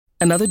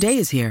Another day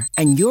is here,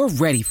 and you're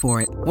ready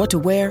for it. What to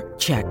wear?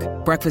 Check.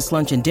 Breakfast,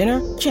 lunch, and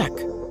dinner? Check.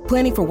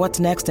 Planning for what's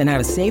next and how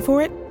to save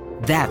for it?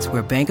 That's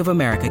where Bank of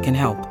America can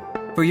help.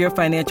 For your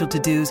financial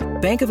to-dos,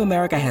 Bank of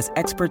America has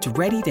experts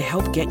ready to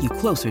help get you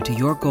closer to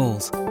your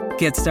goals.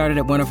 Get started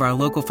at one of our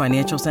local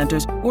financial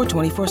centers or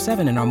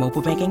 24/7 in our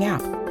mobile banking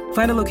app.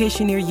 Find a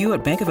location near you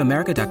at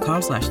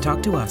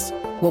bankofamerica.com/talktous.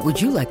 What would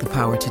you like the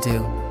power to do?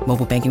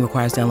 Mobile banking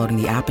requires downloading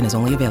the app and is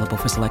only available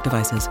for select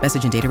devices.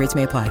 Message and data rates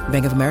may apply.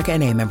 Bank of America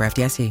N.A., member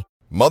FDIC.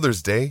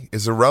 Mother's Day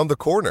is around the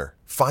corner.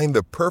 Find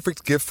the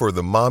perfect gift for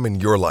the mom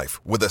in your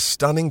life with a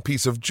stunning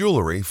piece of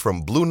jewelry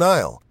from Blue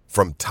Nile.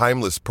 From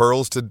timeless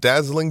pearls to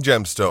dazzling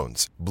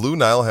gemstones, Blue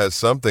Nile has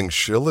something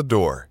she'll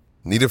adore.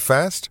 Need it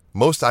fast?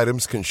 Most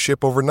items can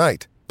ship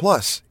overnight.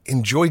 Plus,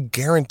 enjoy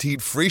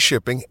guaranteed free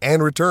shipping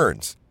and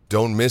returns.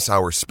 Don't miss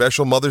our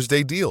special Mother's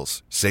Day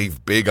deals.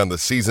 Save big on the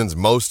season's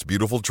most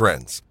beautiful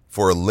trends.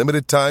 For a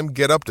limited time,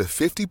 get up to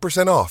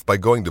 50% off by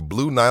going to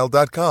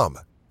BlueNile.com.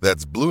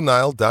 That's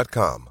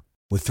BlueNile.com.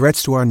 With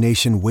threats to our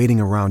nation waiting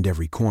around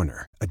every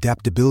corner,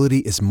 adaptability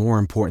is more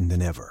important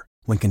than ever.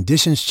 When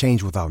conditions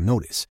change without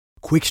notice,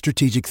 quick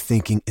strategic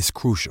thinking is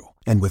crucial.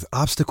 And with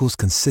obstacles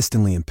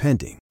consistently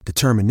impending,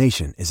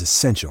 determination is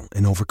essential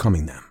in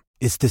overcoming them.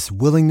 It's this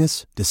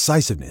willingness,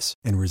 decisiveness,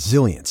 and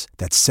resilience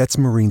that sets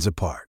Marines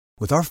apart.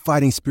 With our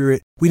fighting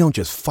spirit, we don't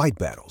just fight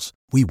battles,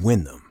 we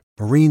win them.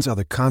 Marines are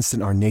the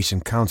constant our nation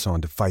counts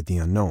on to fight the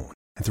unknown.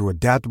 And through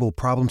adaptable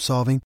problem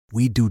solving,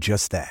 we do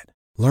just that.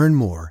 Learn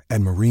more at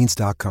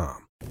marines.com.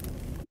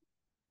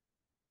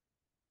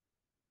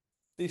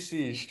 This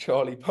is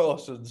Charlie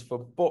Parsons for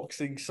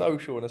Boxing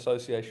Social in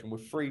association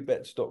with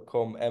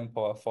freebets.com,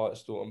 Empire Fight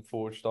Store and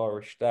Forged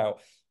Irish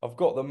Stout. I've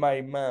got the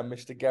main man,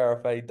 Mr.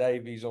 Gareth A.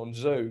 Davies, on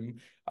Zoom.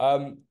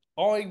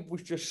 I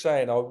was just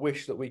saying I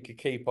wish that we could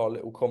keep our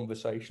little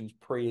conversations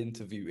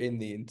pre-interview in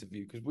the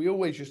interview because we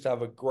always just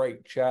have a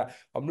great chat.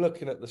 I'm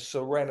looking at the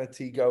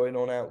serenity going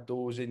on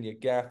outdoors in your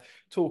gaff,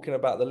 talking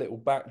about the little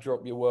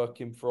backdrop you're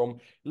working from.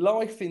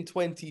 Life in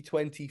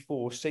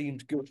 2024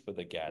 seems good for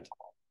the Gad.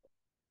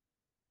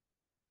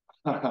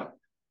 What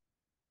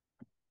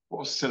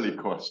a silly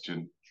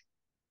question.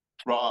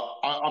 Right,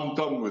 I'm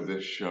done with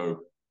this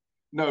show.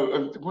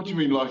 No, what do you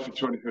mean life in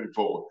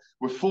 2024?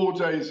 We're 4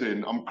 days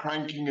in. I'm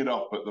cranking it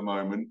up at the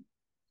moment.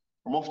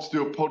 I'm off to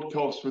do a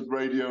podcast with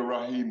Radio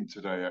Raheem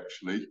today,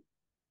 actually,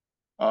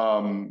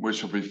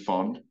 which will be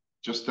fun,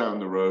 just down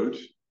the road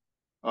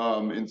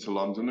into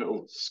London.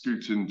 It'll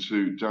scoot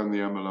down the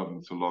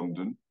M11 to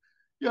London.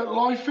 Yeah,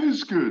 life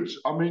is good.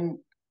 I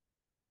mean,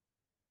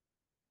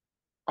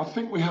 I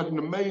think we had an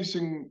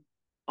amazing,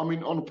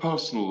 on a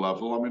personal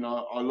level,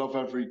 I love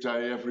every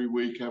day, every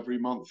week, every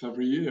month,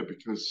 every year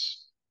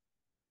because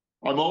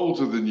I'm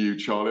older than you,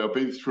 Charlie. I've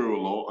been through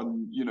a lot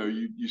and,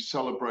 you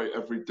celebrate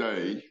every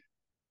day.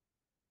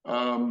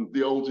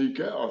 The older you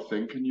get, I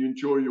think, and you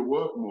enjoy your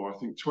work more. I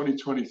think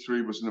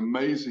 2023 was an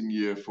amazing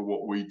year for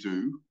what we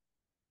do.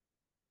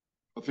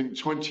 I think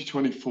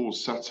 2024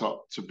 set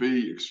up to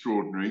be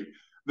extraordinary.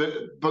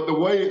 But the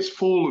way it's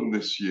fallen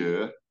this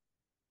year,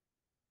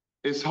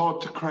 it's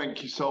hard to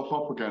crank yourself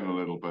up again a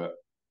little bit.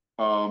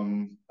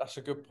 That's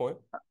a good point.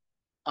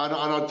 And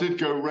I did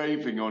go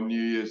raving on New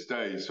Year's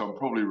Day, so I'm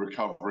probably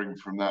recovering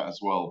from that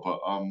as well. But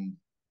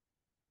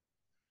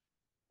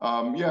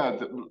yeah,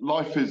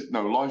 life is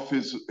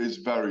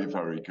very,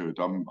 very good.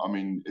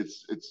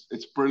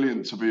 It's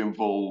brilliant to be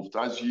involved,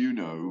 as you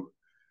know,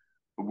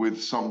 with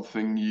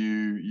something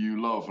you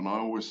love. And I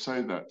always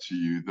say that to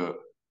you, that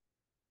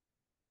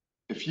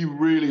if you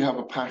really have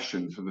a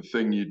passion for the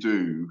thing you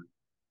do,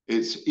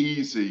 it's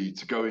easy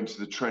to go into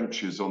the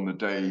trenches on the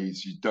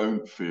days you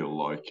don't feel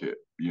like it,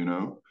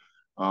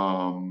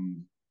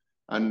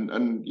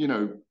 and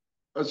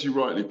as you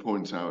rightly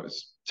point out,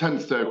 it's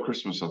 10th day of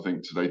Christmas, I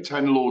think, today.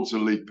 10 lords are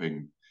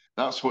leaping.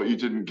 That's what you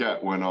didn't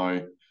get when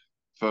I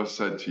first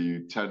said to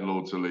you, 10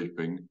 lords are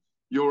leaping.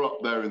 You're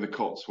up there in the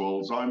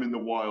Cotswolds. I'm in the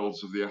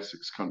wilds of the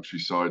Essex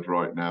countryside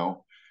right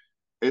now.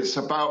 It's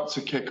about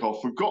to kick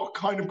off. We've got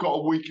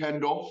a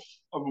weekend off,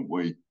 haven't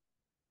we?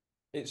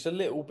 It's a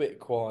little bit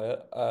quiet.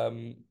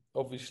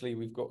 Obviously,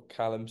 we've got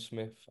Callum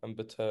Smith and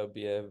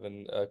Beterbiev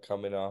and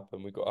coming up,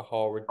 and we've got a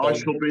Hara. I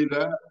shall be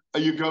there. Are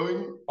you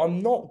going?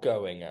 I'm not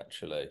going,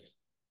 actually.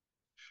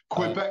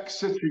 Quebec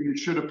City, you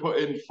should have put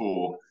in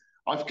for.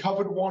 I've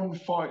covered one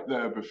fight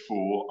there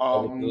before. I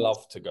would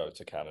love to go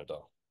to Canada.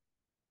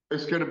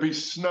 It's going to be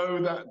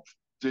snow that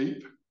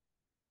deep.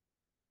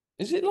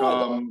 Is it like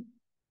that?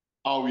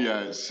 Oh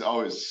yeah, it's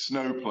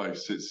snow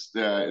place. It's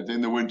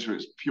in the winter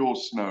it's pure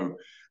snow.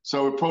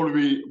 So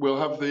we'll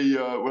have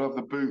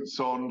the boots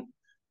on,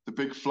 the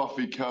big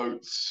fluffy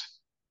coats,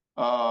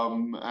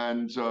 and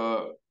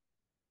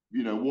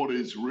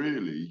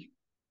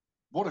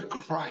what a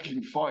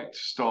cracking fight to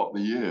start the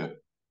year.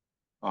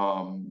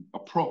 A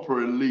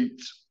proper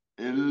elite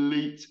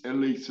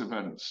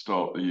event to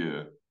start the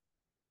year.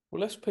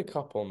 Well, let's pick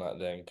up on that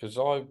then, because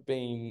I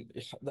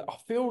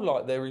feel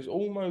like there is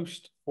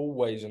almost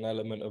always an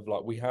element of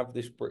like, we have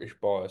this British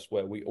bias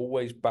where we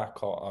always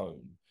back our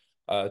own.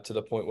 to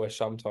the point where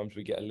sometimes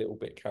we get a little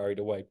bit carried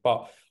away.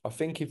 But I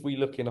think if we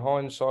look in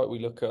hindsight, we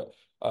look at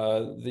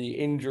the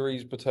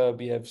injuries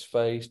Beterbiev's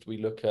faced,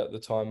 we look at the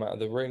time out of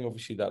the ring,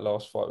 obviously that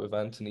last fight with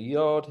Anthony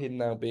Yarde, him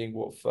now being,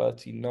 what,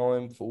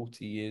 39,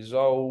 40 years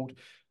old.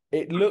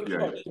 It looks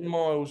like some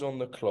miles on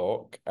the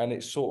clock, and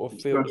it sort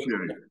of feels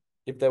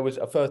if there was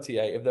a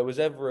 38, if there was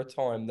ever a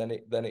time, then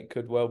it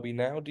could well be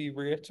now. Do you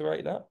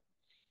reiterate that?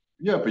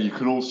 Yeah, but you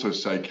can also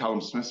say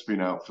Callum Smith's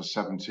been out for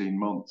 17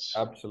 months.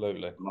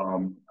 Absolutely.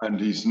 And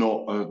he's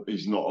not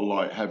a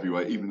light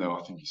heavyweight, even though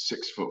I think he's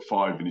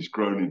 6'5" and he's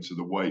grown into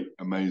the weight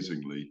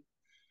amazingly.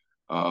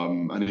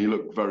 And he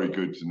looked very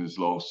good in his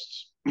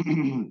last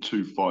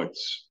two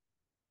fights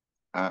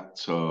at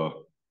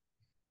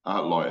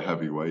light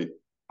heavyweight.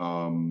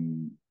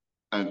 And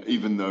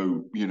even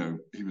though, you know,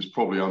 he was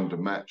probably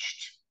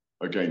undermatched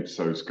against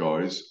those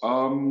guys,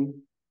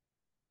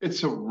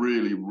 it's a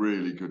really,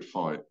 really good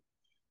fight.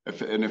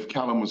 If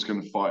Callum was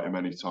going to fight him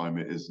anytime,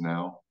 it is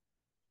now.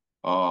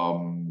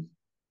 I'd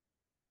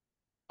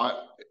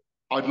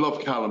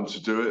love Callum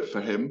to do it for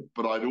him,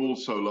 but I'd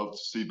also love to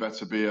see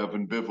Beterbiev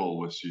and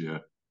Bivol this year.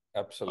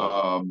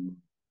 Absolutely.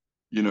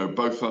 You know,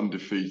 both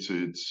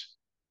undefeated,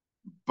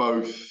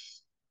 both.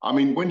 I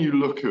mean, when you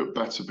look at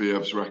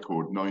Beterbiev's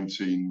record,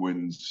 19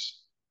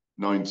 wins,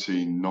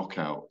 19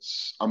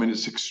 knockouts, I mean,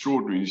 it's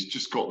extraordinary. He's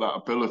just got that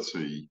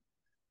ability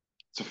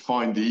to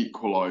find the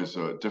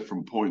equalizer at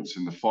different points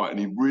in the fight. And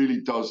he really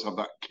does have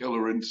that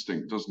killer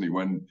instinct, doesn't he,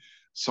 when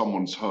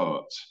someone's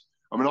hurt?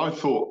 I mean, I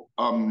thought,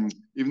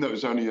 even though it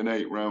was only an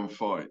 8-round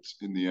fight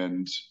in the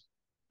end,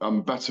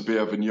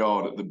 Beterbiev and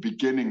Yarde at the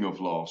beginning of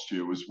last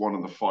year was one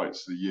of the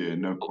fights of the year,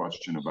 no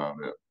question about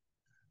it.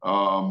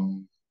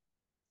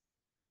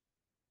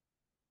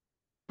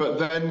 But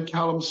then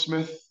Callum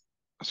Smith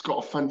has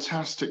got a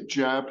fantastic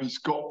jab. He's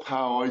got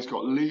power. He's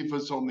got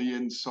levers on the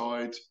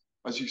inside.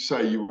 As you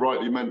say, you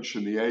rightly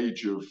mentioned the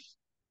age of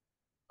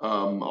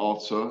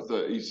Arthur,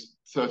 that he's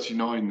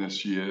 39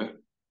 this year.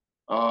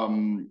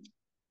 That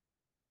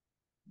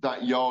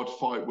Yarde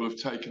fight will have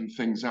taken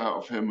things out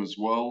of him as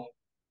well.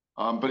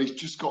 But he's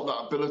just got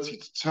that ability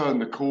to turn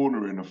the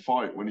corner in a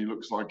fight when he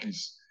looks like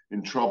he's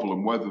in trouble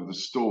and weather the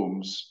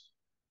storms.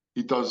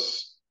 He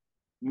does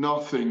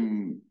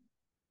nothing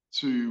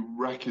to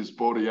wreck his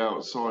body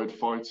outside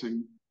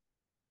fighting.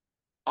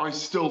 I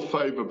still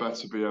favour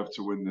Beterbiev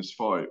to win this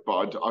fight,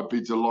 but I'd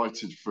be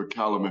delighted for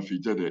Callum if he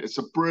did it. It's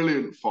a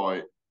brilliant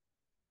fight.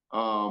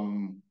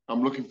 I'm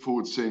looking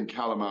forward to seeing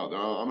Callum out there.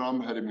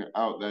 I'm heading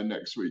out there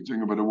next week,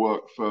 doing a bit of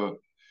work for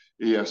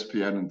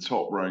ESPN and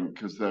Top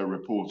Rank as their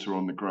reporter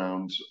on the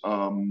ground.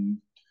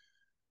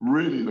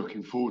 Really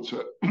looking forward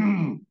to it.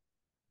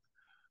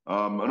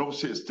 And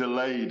obviously it's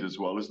delayed as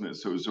well, isn't it?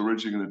 So it was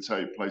originally going to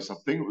take place, I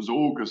think it was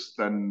August,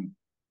 then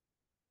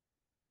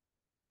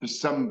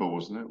December,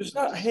 wasn't it? Does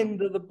that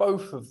hinder the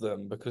both of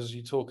them? Because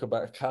you talk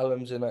about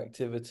Callum's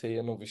inactivity,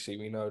 and obviously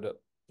we know that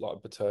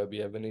like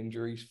Beterbiev and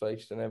injuries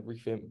faced and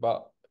everything,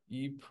 but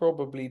you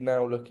probably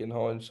now look in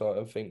hindsight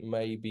and think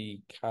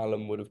maybe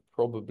Callum would have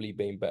probably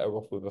been better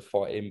off with a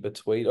fight in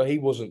between. Or he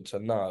wasn't to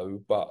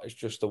know, but it's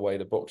just the way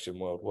the boxing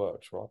world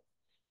works, right?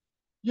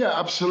 Yeah,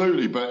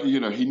 absolutely. But, you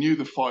know, he knew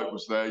the fight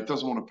was there. He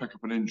doesn't want to pick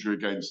up an injury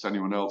against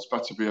anyone else.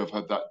 Beterbiev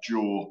had that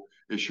jaw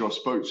issue. I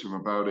spoke to him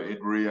about it in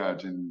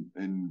Riyadh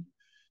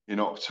in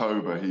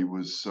October. He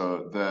was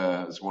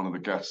there as one of the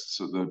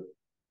guests at the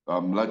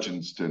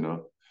Legends dinner.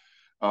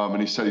 And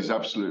he said he's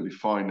absolutely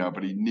fine now,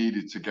 but he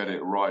needed to get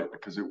it right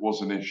because it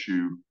was an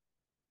issue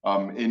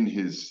in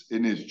his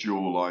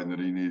jawline that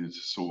he needed to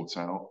sort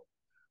out.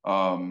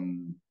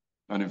 An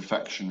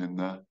infection in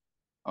there.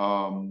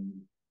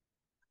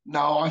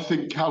 Now, I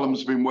think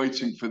Callum's been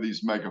waiting for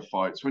these mega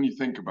fights. When you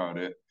think about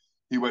it,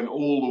 he went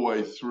all the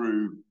way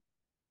through,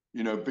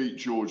 you know, beat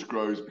George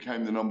Groves,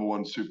 became the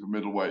 #1 super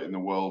middleweight in the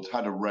world,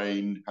 had a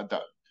reign, had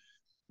that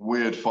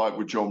weird fight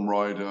with John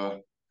Ryder,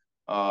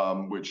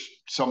 which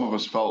some of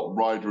us felt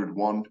Ryder had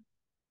won.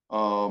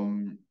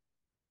 And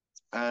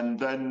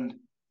then,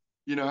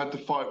 you know, had the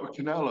fight with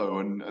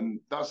Canelo,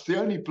 and that's the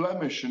only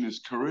blemish in his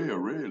career,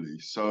 really.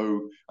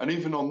 So, and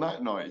even on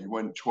that night, he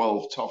went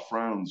 12 tough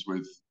rounds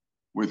with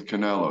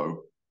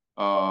Canelo.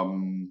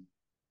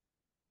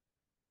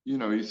 You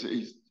know,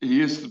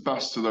 he is the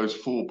best of those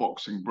 4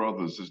 boxing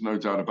brothers. There's no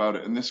doubt about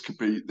it. And this could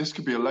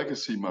be a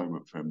legacy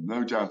moment for him,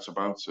 no doubt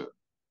about it.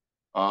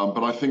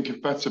 But I think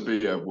if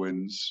Beterbiev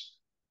wins,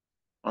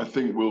 I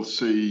think we'll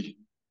see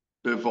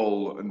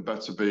Bivol and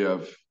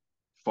Beterbiev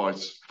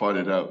fight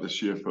it out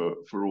this year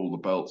for all the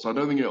belts. I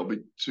don't think it'll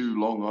be too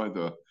long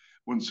either.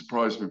 Wouldn't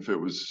surprise me if it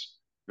was,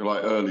 you know,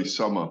 like early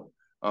summer.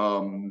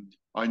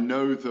 I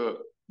know that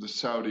the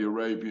Saudi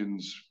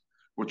Arabians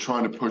were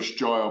trying to push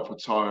Jai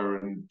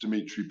Opetaia and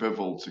Dimitri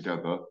Bivol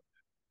together,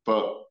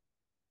 but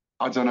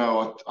I don't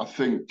know. I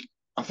think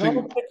Can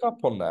I pick up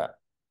on that?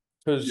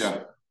 Because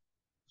yeah.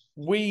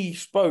 we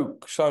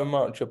spoke so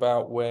much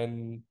about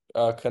when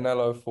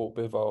Canelo fought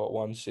Bivol at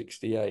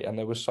 168, and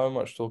there was so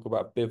much talk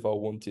about Bivol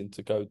wanting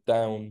to go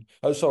down.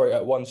 Oh, sorry,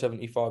 at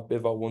 175,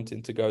 Bivol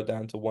wanting to go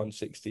down to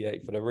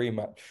 168 for the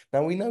rematch.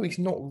 Now we know he's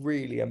not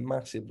really a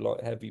massive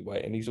light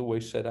heavyweight, and he's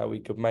always said how he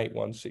could make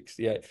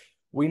 168.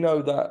 We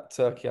know that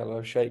Turki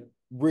Al-Sheikh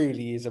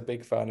really is a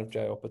big fan of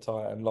Jai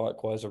Opetaia, and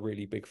likewise a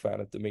really big fan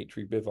of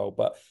Dimitri Bivol.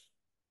 But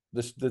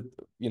the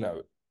you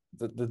know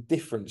the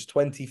difference,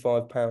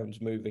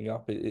 £25 moving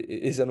up, it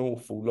is an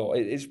awful lot.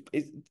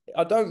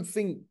 I don't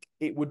think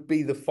it would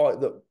be the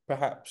fight that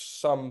perhaps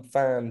some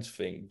fans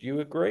think. Do you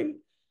agree?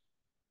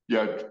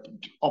 Yeah,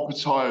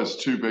 Opetaia is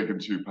too big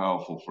and too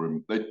powerful for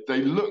him.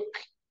 They look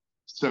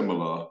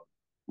similar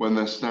when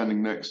they're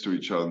standing next to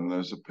each other. And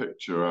there's a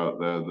picture out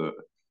there that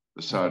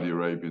the Saudi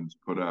Arabians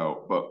put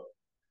out, but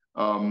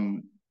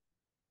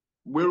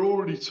we're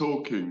already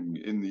talking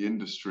in the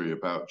industry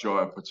about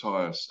Jai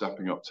Opetaia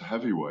stepping up to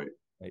heavyweight,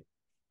 Right.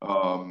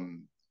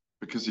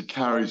 because he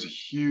carries a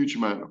huge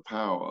amount of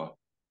power.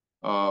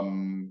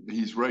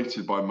 He's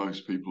rated by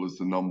most people as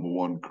the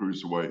 #1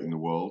 cruiserweight in the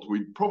world.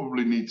 We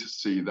probably need to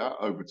see that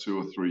over 2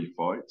 or 3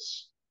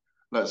 fights.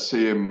 Let's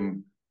see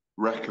him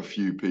wreck a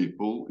few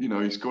people. You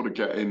know, he's got to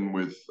get in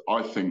with,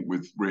 I think,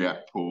 with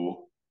Riakporhe,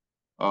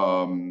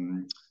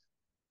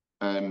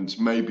 and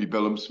maybe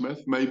Billum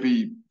Smith,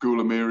 maybe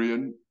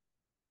Goulamirian,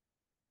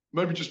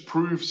 maybe just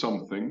prove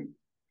something.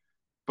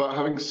 But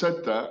having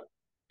said that,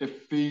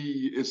 if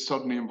he is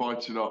suddenly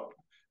invited up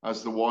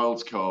as the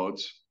wild card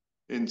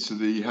into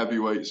the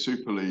heavyweight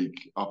Super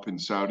League up in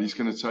Saudi, he's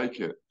going to take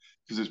it,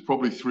 because it's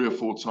probably 3 or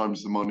 4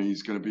 times the money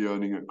he's going to be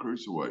earning at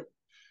cruiserweight.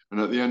 And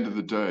at the end of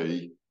the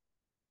day,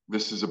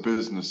 this is a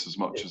business as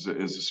much as it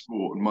is a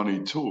sport, and money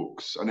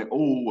talks, and it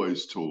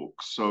always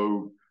talks.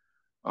 So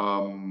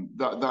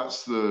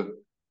that's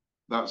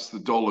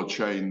the dollar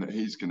chain that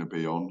he's going to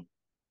be on.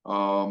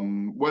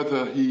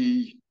 Whether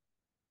he,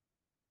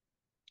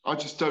 I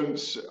just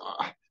don't.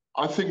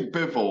 I think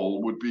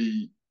Bivol would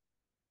be.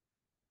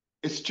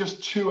 It's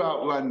just too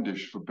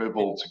outlandish for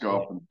Bivol to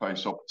go up and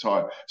face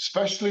Opetaia,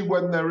 especially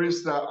when there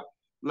is that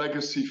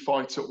legacy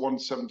fight at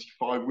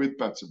 175 with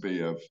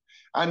Beterbiev,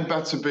 and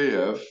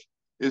Beterbiev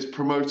is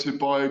promoted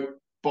by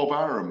Bob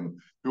Arum,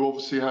 who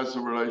obviously has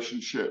a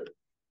relationship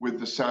with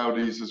the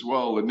Saudis as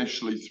well,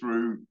 initially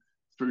through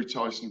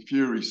Tyson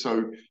Fury.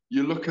 So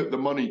you look at the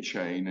money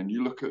chain and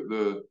you look at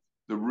the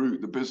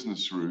route, the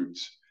business route,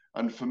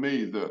 and for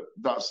me,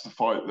 that's the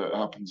fight that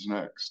happens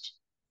next.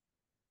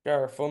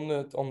 Gareth, on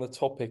the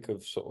topic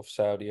of sort of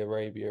Saudi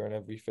Arabia and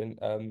everything,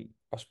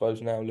 I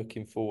suppose now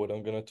looking forward,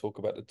 I'm going to talk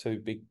about the 2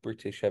 big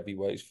British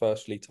heavyweights.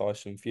 Firstly,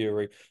 Tyson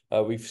Fury.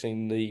 We've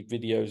seen the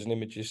videos and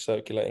images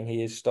circulating.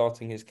 He is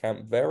starting his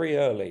camp very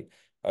early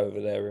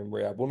over there in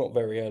Riyadh. Well, not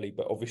very early,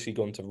 but obviously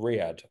gone to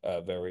Riyadh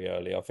very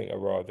early. I think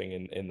arriving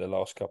in the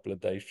last couple of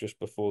days just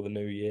before the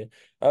new year.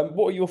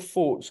 What are your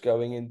thoughts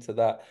going into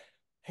that?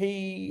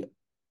 He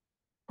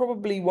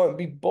probably won't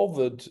be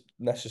bothered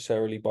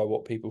necessarily by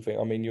what people think.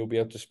 I mean, you'll be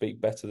able to speak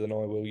better than I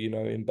will, you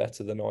know him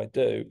better than I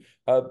do.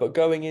 But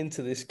going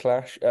into this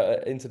clash,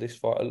 into this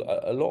fight,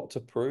 a lot to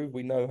prove.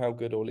 We know how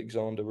good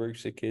Alexander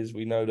Usyk is.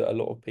 We know that a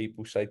lot of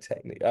people say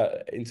technically,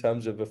 in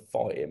terms of a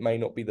fight, it may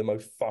not be the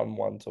most fun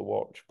one to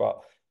watch.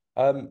 But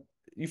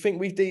you think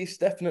we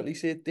definitely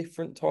see a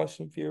different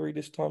Tyson Fury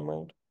this time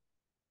round?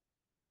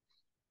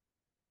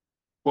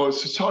 Well,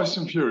 it's a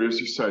Tyson Fury,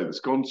 as you say, that's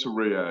gone to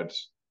Riyadh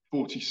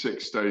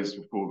 46 days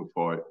before the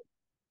fight.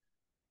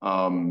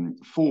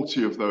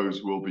 40 of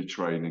those will be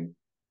training.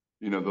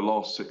 You know, the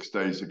last 6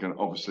 days are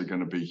obviously going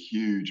to be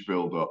huge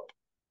build-up,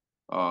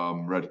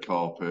 red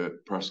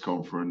carpet, press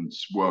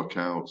conference,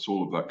 workouts,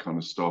 all of that kind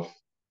of stuff,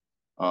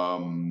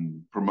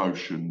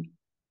 promotion.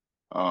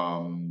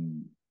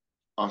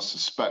 I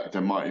suspect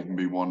there might even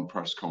be one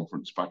press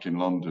conference back in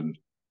London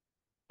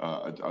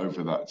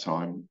over that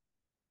time,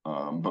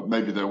 but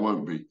maybe there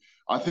won't be.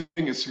 I think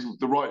it's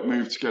the right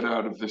move to get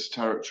out of this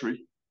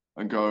territory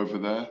and go over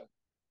there,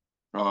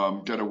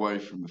 get away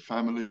from the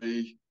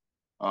family,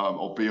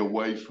 or be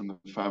away from the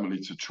family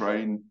to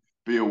train,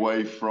 be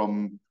away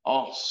from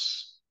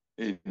us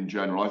in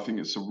general. I think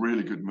it's a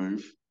really good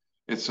move.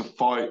 It's a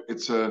fight.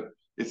 It's an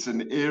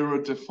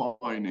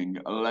era-defining,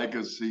 a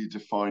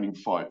legacy-defining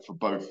fight for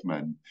both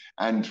men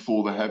and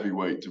for the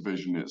heavyweight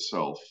division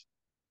itself.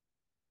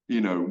 You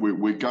know,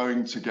 we're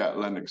going to get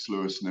Lennox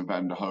Lewis and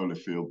Evander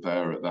Holyfield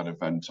there at that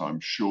event, I'm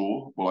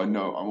sure. Well, I'm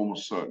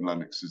almost certain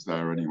Lennox is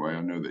there anyway.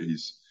 I know that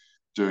he's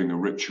doing a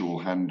ritual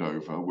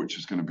handover, which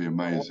is going to be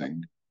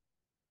amazing.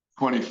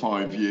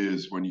 25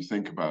 years, when you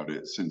think about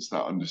it, since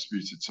that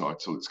undisputed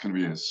title, it's going to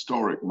be a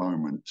historic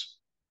moment.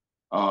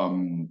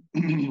 No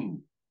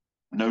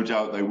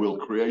doubt they will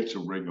create a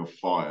ring of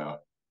fire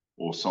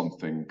or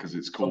something, because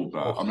it's called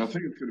that. I mean, I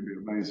think it's going to be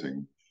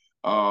amazing.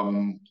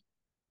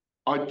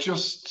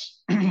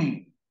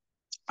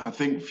 I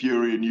think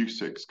Fury and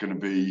Usyk's going to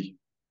be.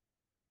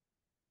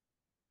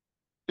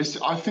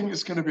 I think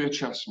it's going to be a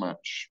chess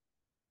match.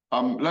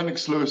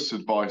 Lennox Lewis'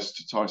 advice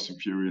to Tyson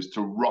Fury is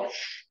to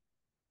rush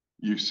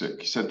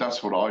Usyk. He said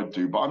that's what I'd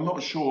do, but I'm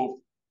not sure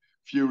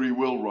Fury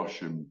will rush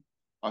him.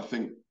 I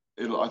think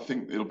I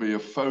think it'll be a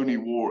phony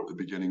war at the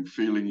beginning,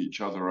 feeling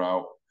each other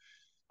out.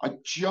 I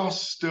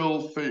just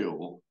still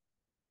feel,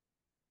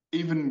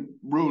 even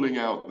ruling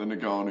out the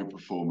Ngannou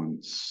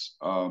performance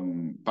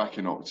back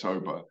in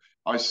October,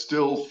 I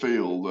still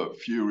feel that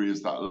Fury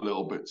is that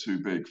little bit too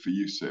big for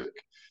Usyk.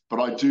 But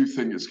I do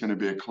think it's going to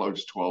be a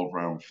close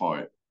 12-round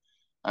fight.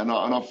 And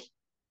I've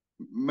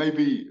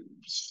maybe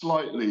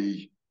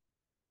slightly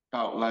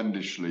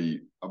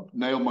outlandishly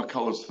nailed my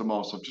colours to the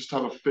mast. I just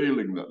have a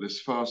feeling that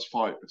this first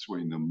fight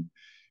between them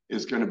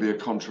is going to be a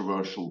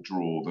controversial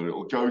draw, that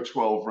it'll go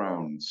 12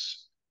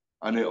 rounds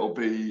and it'll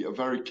be a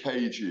very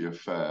cagey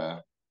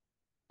affair.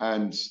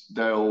 And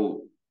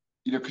they'll,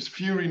 because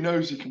Fury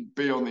knows he can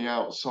be on the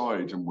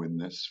outside and win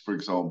this, for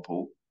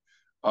example.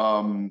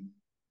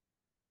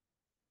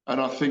 And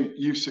I think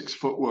Usyk's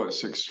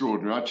footwork's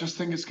extraordinary. I just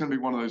think it's going to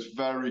be one of those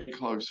very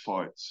close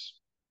fights.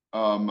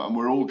 And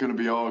we're all going to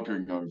be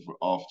arguing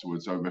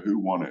afterwards over who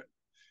won it.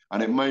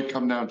 And it may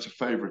come down to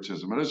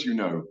favoritism. And as you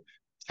know,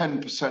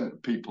 10%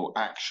 of people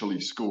actually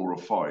score a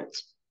fight.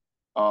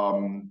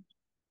 And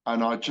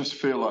I just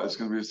feel like it's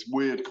going to be this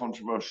weird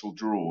controversial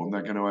draw and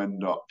they're going to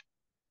end up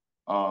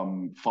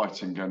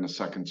fighting again a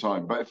second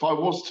time. But if I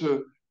was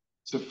to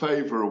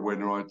favour a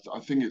winner, I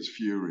think it's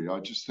Fury. I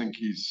just think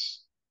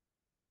he's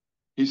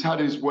had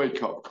his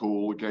wake-up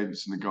call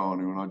against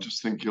Ngannou, and I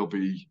just think he'll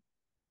be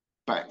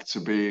back to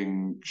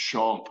being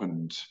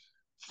sharpened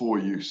for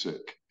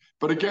Usyk.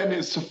 But again,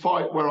 it's a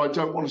fight where I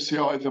don't want to see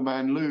either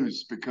man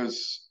lose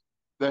because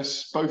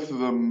both of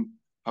them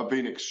have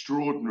been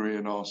extraordinary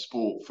in our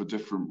sport for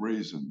different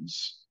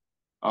reasons.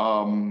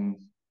 But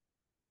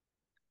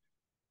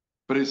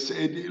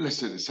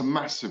listen, it's a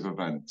massive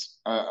event,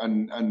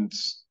 and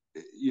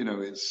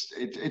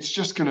it's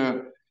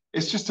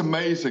just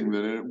amazing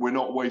that we're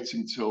not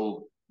waiting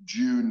till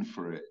June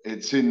for it.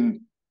 It's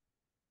in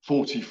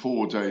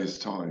 44 days'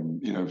 time,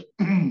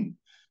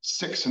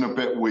 6 and a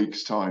bit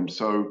weeks' time.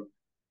 So,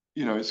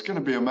 it's going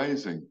to be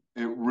amazing.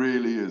 It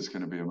really is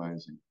going to be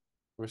amazing.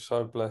 We're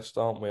so blessed,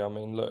 aren't we? I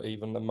mean, look,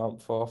 even the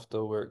month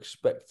after, we're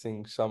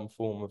expecting some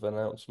form of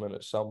announcement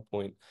at some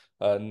point.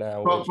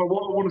 Now, but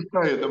what I want to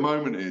say at the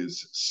moment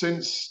is,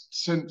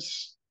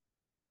 since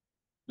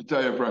the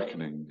day of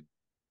reckoning,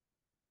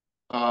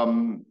 I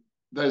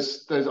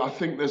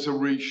think there's a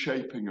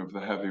reshaping of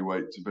the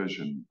heavyweight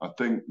division. I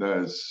think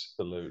there's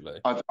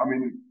absolutely. I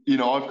mean,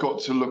 I've got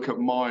to look at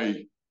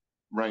my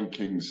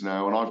rankings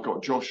now, and I've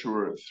got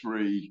Joshua at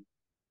 3,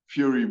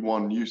 Fury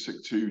 1,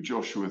 Usyk 2,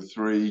 Joshua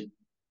 3.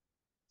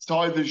 It's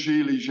either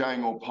Zhili,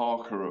 Zhang, or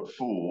Parker at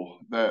 4.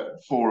 They're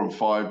 4 and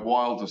 5.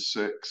 Wilder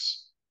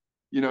 6.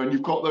 And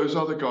you've got those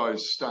other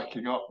guys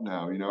stacking up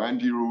now.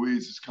 Andy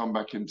Ruiz has come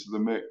back into the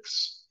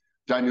mix.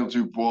 Daniel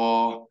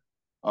Dubois,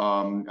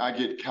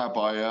 Agit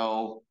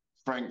Kabayel,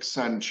 Frank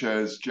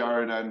Sanchez,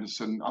 Jared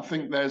Anderson. I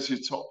think there's your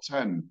top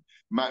 10.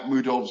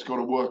 Makhmudov's got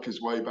to work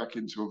his way back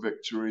into a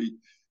victory.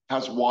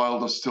 Has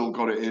Wilder still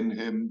got it in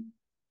him?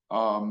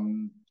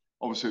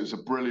 Obviously, it was a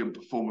brilliant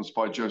performance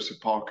by Joseph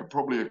Parker,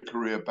 probably a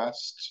career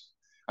best.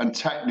 And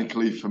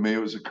technically, for me,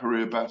 it was a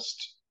career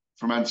best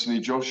from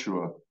Anthony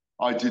Joshua.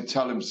 I did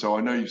tell him so.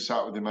 I know you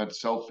sat with him, had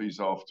selfies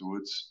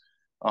afterwards.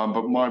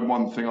 But my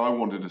one thing I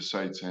wanted to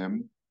say to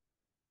him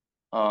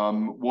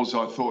was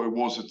I thought it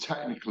was a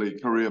technically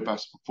career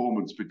best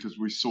performance because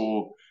we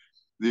saw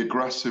the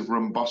aggressive,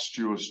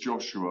 rumbustious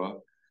Joshua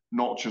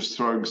not just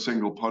throwing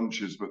single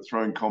punches, but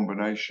throwing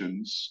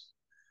combinations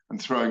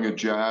and throwing a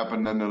jab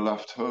and then a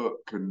left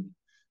hook and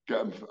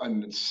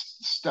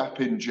step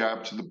in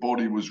jab to the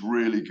body was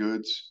really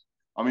good.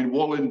 I mean,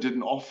 Wallin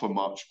didn't offer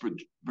much, but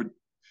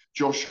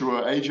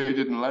Joshua, AJ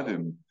didn't let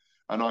him.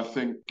 And I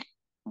think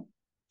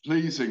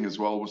pleasing as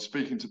well was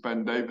speaking to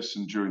Ben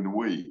Davison during the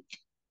week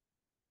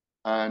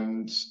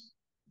and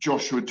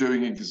Joshua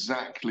doing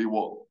exactly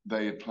what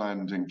they had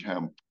planned in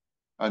camp.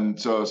 And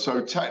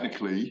so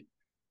technically,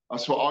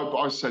 that's what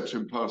I said to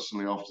him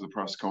personally after the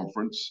press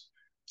conference.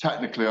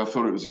 Technically, I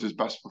thought it was his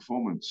best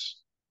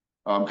performance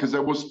because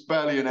there was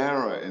barely an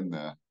error in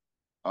there.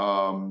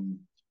 And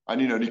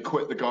he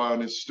quit the guy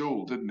on his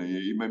stool, didn't he?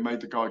 He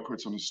made the guy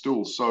quit on his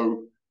stool.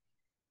 So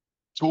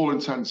to all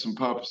intents and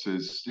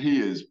purposes, he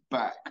is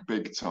back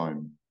big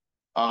time.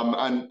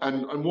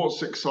 And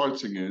what's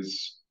exciting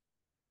is,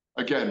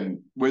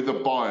 again, with a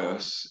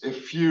bias,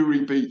 if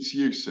Fury beats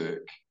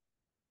Usyk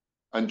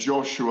and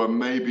Joshua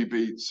maybe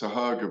beats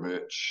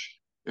Hergovic,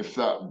 if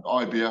that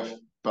IBF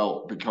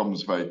belt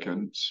becomes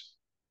vacant,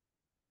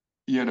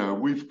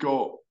 we've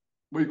got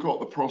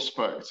the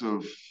prospect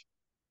of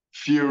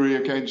Fury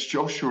against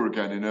Joshua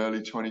again in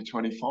early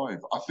 2025.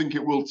 I think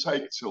it will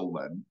take till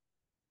then,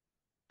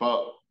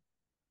 but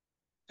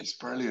it's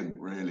brilliant,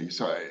 really.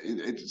 So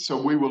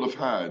so we will have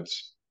had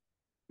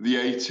the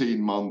 18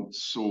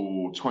 months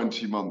or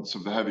 20 months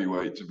of the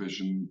heavyweight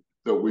division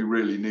that we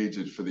really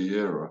needed for the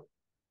era.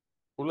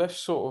 Well, let's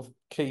sort of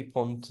keep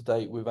on to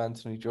date with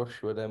Anthony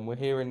Joshua then. We're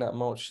hearing that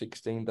March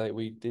 16 date.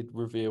 We did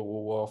reveal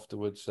all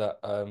afterwards that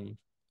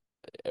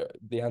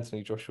the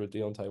Anthony Joshua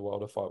Deontay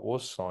Wilder fight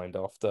was signed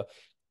after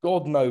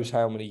God knows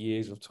how many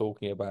years of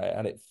talking about it,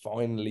 and it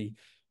finally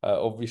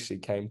obviously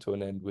came to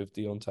an end with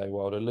Deontay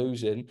Wilder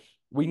losing.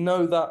 We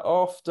know that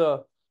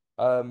after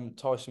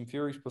Tyson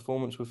Fury's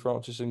performance with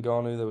Francis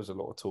Ngannou, there was a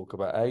lot of talk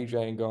about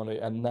AJ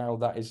Ngannou, and now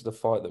that is the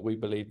fight that we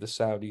believe the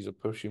Saudis are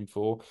pushing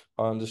for.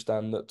 I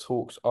understand that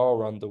talks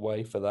are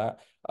underway for that.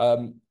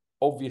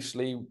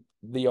 Obviously,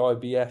 the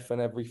IBF and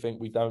everything,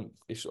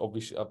 it's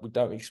obviously we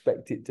don't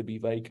expect it to be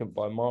vacant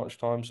by March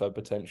time. So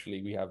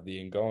potentially we have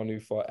the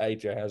Ngannou fight,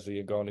 AJ has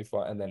the Ngannou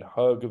fight, and then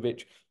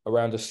Hrgovic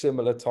around a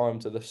similar time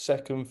to the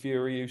second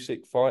Fury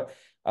Usyk fight.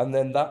 And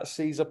then that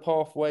sees a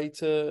pathway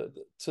to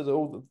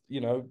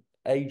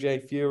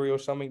AJ Fury or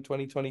something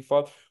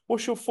 2025.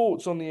 What's your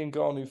thoughts on the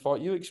Ngannou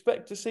fight? You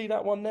expect to see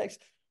that one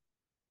next?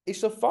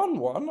 It's a fun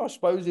one, I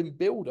suppose, in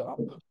build up.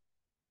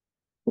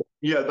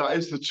 Yeah, that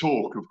is the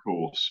talk, of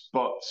course,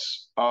 but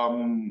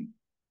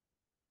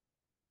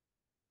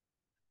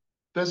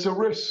there's a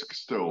risk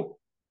still.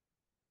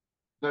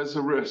 There's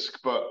a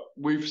risk, but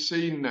we've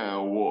seen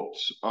now what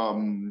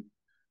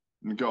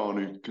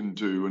Ngannou can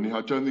do, and I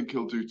don't think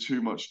he'll do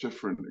too much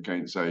different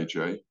against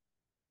AJ.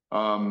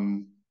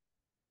 Can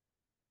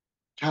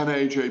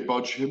AJ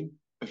budge him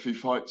if he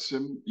fights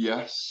him?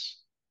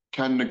 Yes.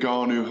 Can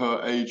Ngannou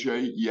hurt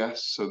AJ?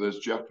 Yes. So there's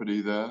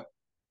jeopardy there.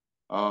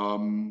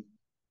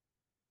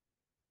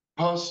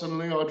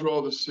 Personally, I'd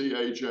rather see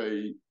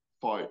AJ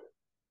fight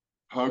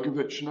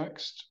Hrgovic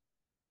next.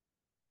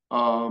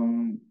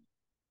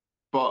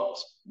 But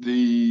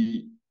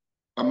the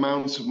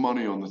amount of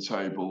money on the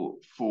table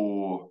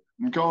for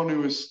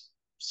Ngannou is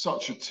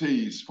such a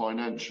tease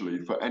financially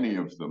for any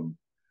of them.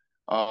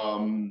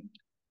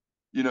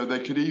 They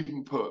could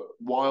even put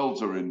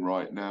Wilder in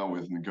right now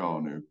with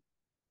Ngannou,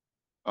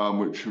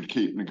 which would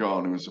keep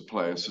Ngannou as a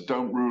player. So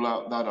don't rule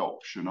out that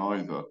option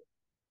either.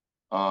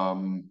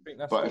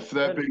 But if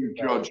they're being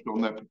judged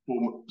on their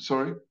performance,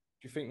 sorry? Do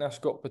you think that's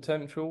got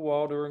potential,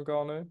 Wilder and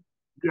Ngannou?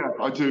 Yeah,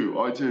 I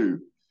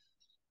do.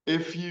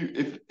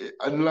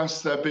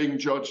 Unless they're being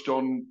judged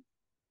on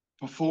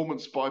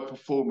performance by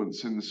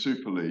performance in the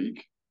Super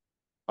League,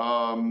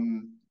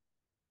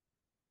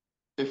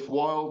 if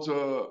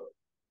Wilder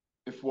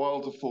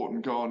fought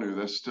Ngannou,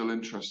 there's still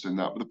interest in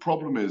that. But the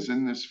problem is,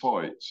 in this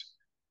fight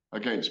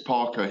against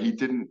Parker, he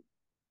didn't.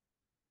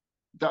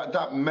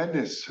 That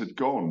menace had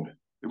gone.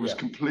 It was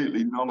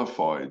completely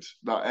nullified.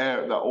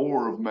 That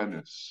aura of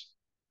menace.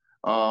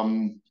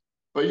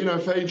 But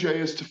if AJ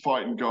is to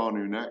fight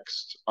Ngannou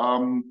next,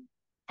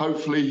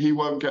 hopefully he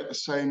won't get the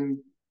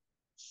same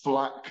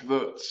flack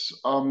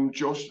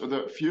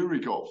that Fury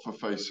got for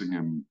facing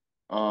him.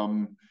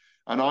 And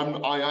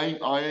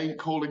I ain't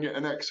calling it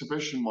an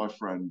exhibition, my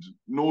friend.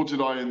 Nor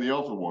did I in the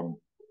other one.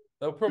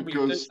 They'll probably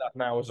do that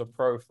now as a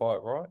pro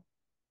fight, right?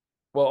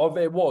 Well,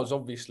 it was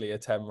obviously a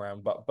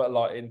 10-round, but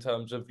like in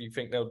terms of, you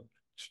think they'll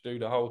do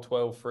the whole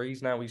 12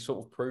 threes now? He's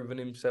sort of proven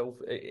himself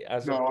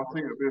as No, I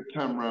think it'll be a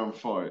 10-round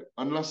fight,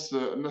 unless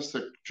they're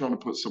trying to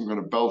put some kind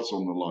of belt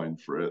on the line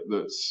for it.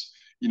 That's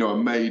a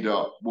made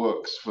up,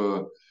 works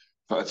for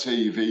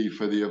TV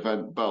for the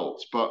event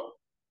belt. But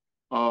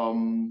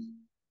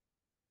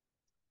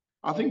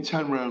I think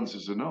 10 rounds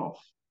is enough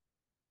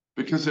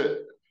because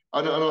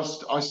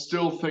I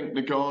still think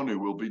Ngannou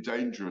will be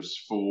dangerous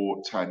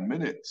for 10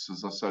 minutes.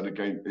 As I said,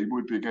 again, it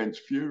would be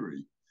against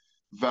Fury.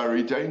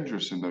 Very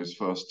dangerous in those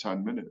first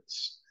 10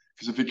 minutes.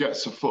 Because if he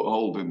gets a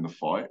foothold in the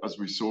fight, as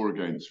we saw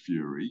against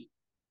Fury,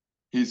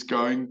 he's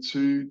going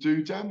to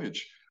do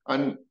damage.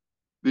 And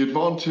the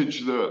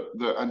advantage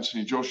that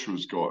Anthony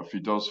Joshua's got if he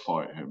does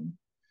fight him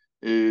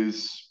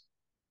is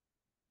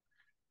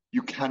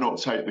you cannot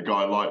take the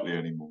guy lightly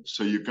anymore.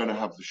 So you're going to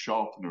have the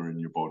sharpener in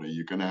your body.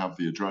 You're going to have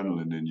the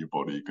adrenaline in your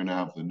body. You're going to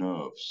have the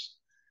nerves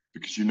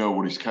because you know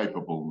what he's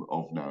capable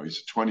of now. He's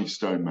a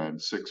 20-stone man,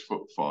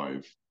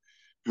 6'5",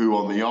 who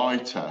on the eye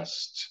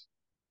test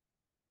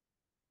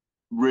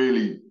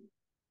really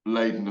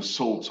laid an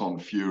assault on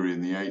Fury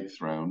in the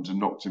 8th round and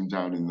knocked him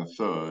down in the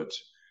 3rd.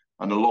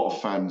 And a lot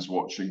of fans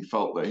watching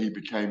felt that he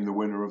became the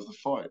winner of the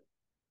fight.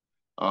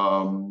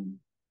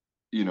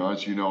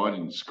 As you know, I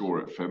didn't score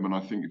it for him, and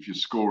I think if you're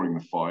scoring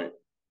the fight,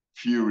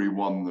 Fury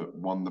won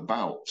the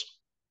bout.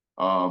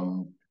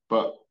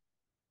 But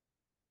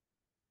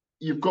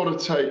you've got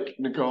to take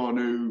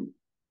Ngannou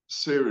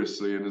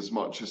seriously in as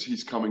much as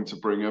he's coming to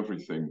bring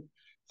everything.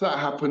 If that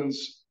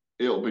happens,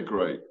 it'll be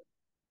great.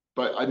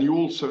 And you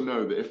also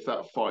know that if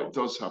that fight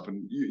does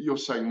happen, you're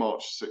saying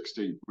March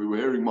 16th. We were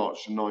hearing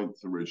March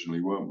 9th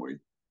originally, weren't we?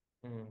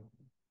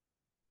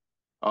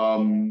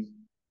 If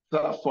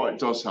that fight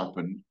does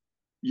happen,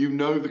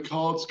 the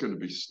card's going to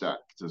be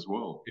stacked as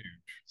well. Huge.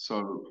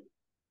 So,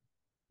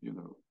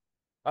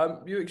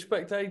 you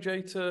expect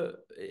AJ to,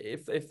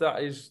 if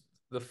that is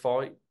the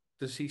fight,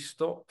 does he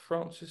stop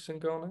Francis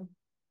Ngannou?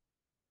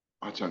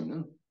 I don't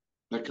know.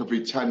 There could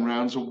be 10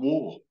 rounds of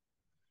war.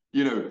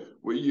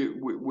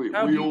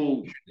 We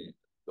all.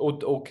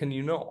 Or can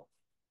you not?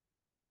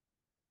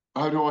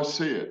 How do I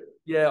see it?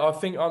 Yeah, I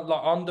think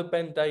like under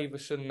Ben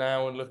Davison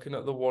now and looking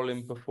at the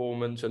Wallin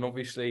performance, and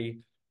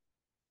obviously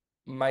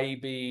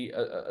maybe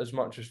as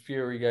much as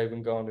Fury gave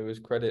Ngannou his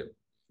credit,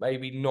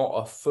 maybe not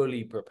a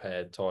fully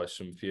prepared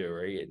Tyson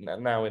Fury.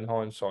 Now, in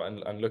hindsight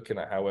and looking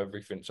at how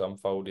everything's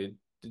unfolded,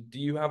 do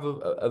you have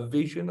a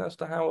vision as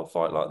to how a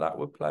fight like that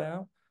would play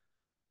out?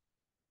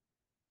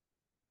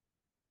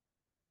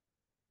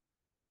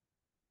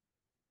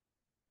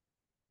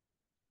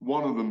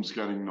 One of them's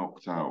getting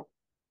knocked out,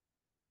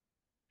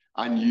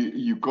 and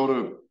you've got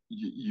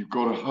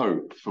to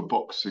hope for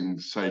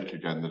boxing's sake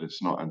again that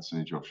it's not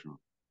Anthony Joshua,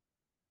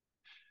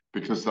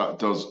 because that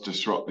does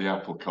disrupt the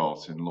apple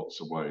cart in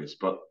lots of ways.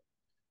 But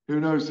who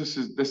knows?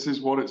 This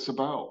is what it's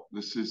about.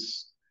 This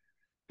is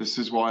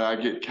why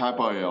Agit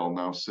Kabayel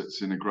now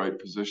sits in a great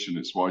position.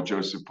 It's why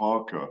Joseph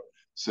Parker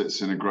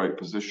sits in a great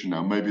position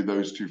now. Maybe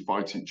those two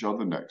fight each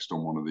other next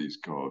on one of these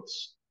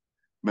cards.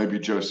 Maybe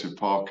Joseph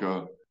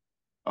Parker,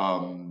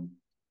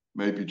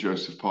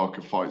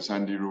 fights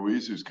Andy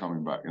Ruiz, who's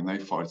coming back, and they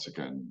fight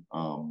again.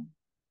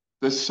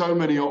 There's so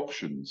many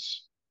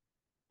options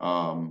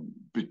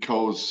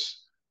because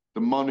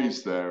the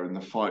money's there and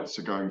the fights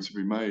are going to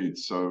be made.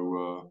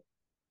 So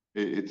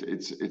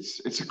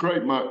it's a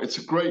great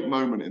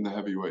moment in the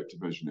heavyweight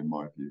division, in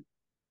my view.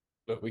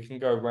 Look, we can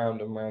go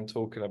round and round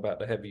talking about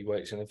the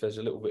heavyweights, and if there's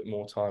a little bit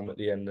more time at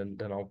the end,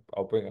 then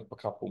I'll bring up a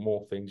couple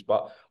more things.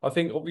 But I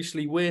think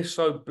obviously we're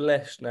so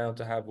blessed now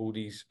to have all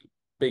these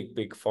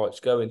big fights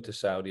going to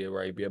Saudi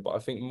Arabia, but I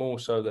think more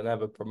so than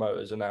ever,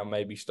 promoters are now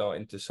maybe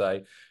starting to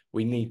say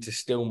we need to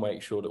still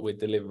make sure that we're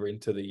delivering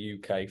to the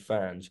UK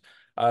fans.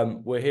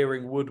 We're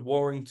hearing Wood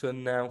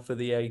Warrington now for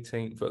the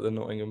 18th at the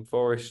Nottingham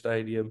Forest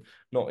Stadium,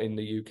 not in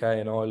the UK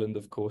and Ireland,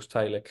 of course,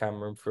 Taylor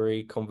Cameron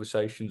free.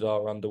 Conversations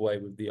are underway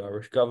with the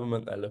Irish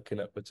government. They're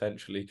looking at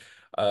potentially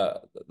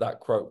that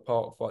Croke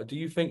Park fight. Do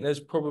you think there's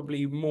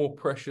probably more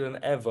pressure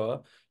than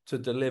ever to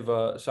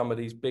deliver some of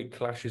these big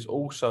clashes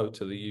also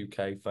to the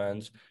UK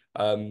fans,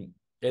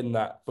 in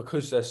that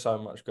because there's so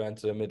much going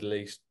to the Middle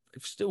East,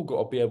 they've still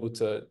got to be able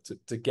to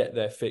get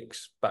their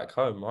fix back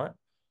home, right?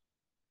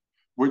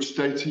 Which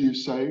date are you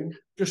saying?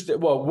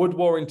 Wood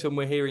Warrington,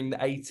 we're hearing the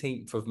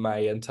 18th of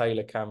May, and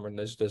Taylor Cameron,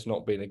 there's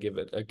not been a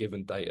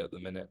given date at the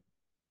minute.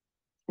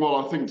 Well,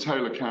 I think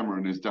Taylor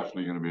Cameron is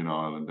definitely going to be in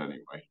Ireland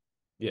anyway.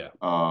 Yeah.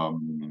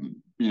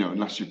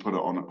 Unless you put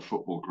it on at a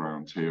football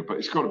ground here, but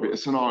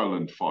it's an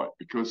Ireland fight,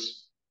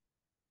 because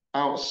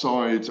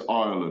outside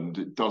Ireland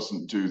it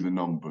doesn't do the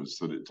numbers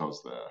that it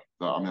does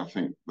there. I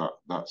think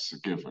that's a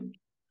given.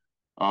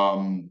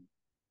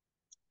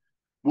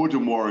 Wood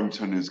and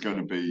Warrington is going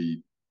to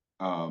be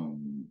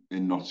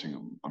in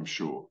Nottingham, I'm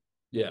sure.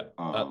 Yeah,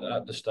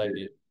 at the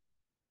stadium.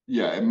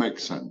 It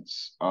makes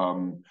sense.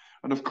 And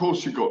of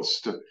course,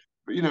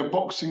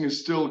 boxing is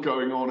still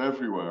going on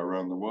everywhere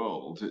around the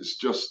world. It's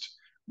just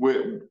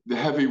the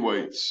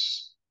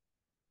heavyweights.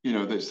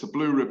 It's the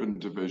blue ribbon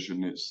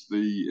division. It's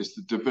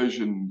the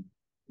division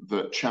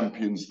that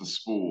champions the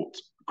sport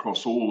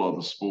across all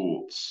other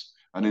sports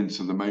and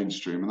into the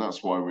mainstream, and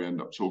that's why we end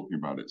up talking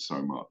about it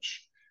so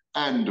much.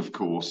 And of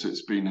course,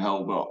 it's been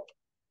held up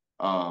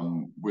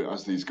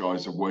as these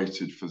guys have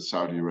waited for the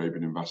Saudi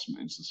Arabian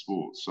investment into the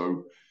sport.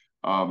 So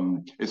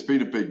it's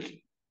been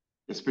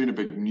a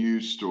big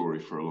news story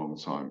for a long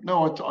time.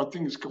 No, I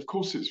think of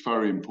course it's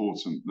very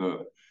important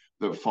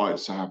that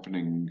fights are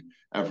happening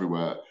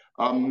everywhere.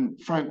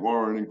 Frank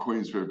Warren in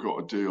Queensbury have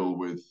got a deal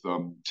with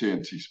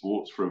TNT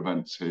Sports for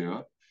events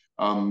here.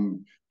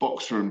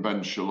 Boxer and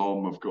Ben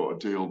Shalom have got a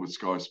deal with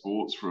Sky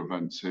Sports for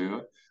events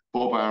here.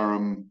 Bob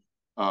Arum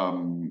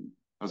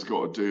has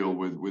got a deal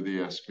with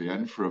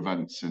ESPN for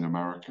events in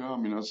America. I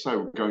mean, I'd say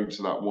we're going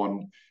to that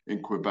one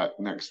in Quebec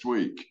next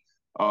week.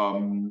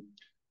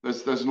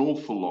 There's an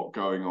awful lot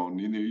going on.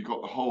 You've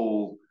got the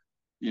whole,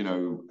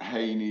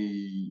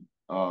 Haney,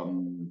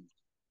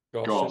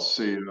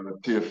 Garcia,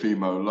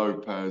 Teofimo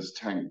Lopez,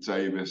 Tank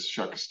Davis,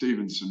 Shaka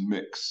Stevenson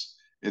mix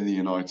in the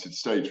United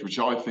States, which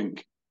I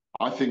think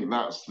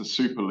that's the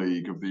Super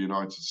League of the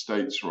United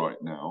States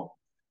right now.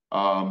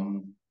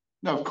 Now,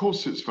 of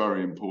course, it's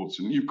very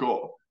important. You've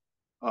got,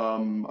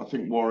 I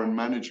think Warren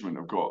Management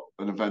have got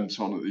an event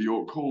on at the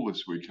York Hall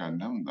this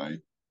weekend, haven't they?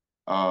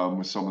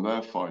 With some of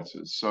their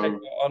fighters. So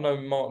I know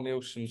Mark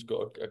Nielsen's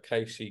got a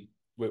Casey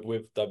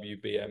with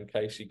WBM.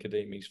 Casey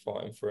Kadimi's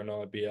fighting for an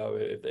IBO,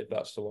 if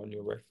that's the one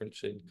you're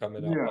referencing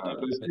coming up. You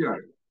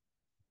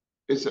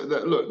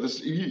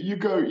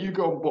go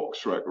on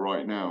BoxRec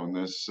right now, and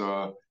there's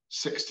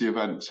 60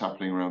 events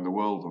happening around the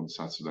world on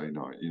Saturday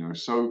night.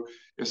 So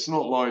it's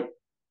not like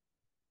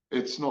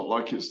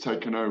it's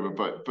taken over,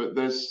 but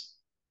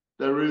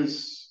there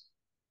is.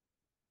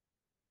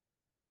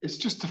 It's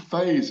just a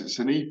phase. It's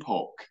an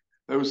epoch.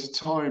 There was a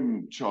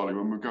time, Charlie,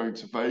 when we were going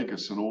to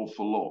Vegas an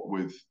awful lot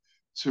with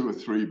 2 or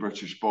 3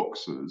 British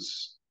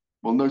boxers,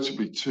 well,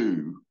 notably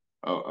 2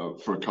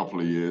 for a couple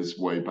of years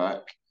way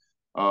back.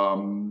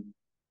 Then,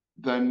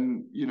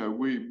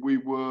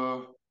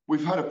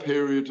 we've had a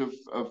period of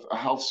a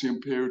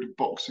halcyon period of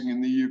boxing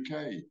in the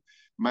UK.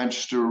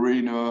 Manchester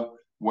Arena,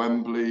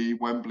 Wembley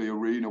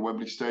Arena,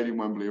 Wembley Stadium,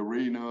 Wembley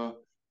Arena,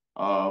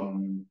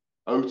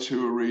 O2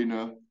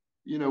 Arena.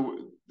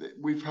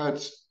 We've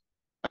had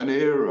an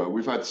era.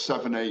 We've had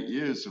 7-8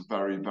 years of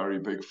very, very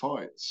big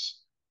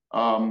fights.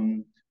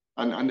 And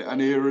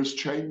eras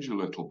change a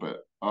little bit.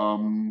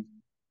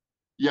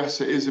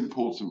 Yes, it is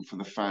important for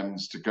the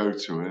fans to go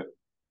to it,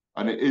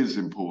 and it is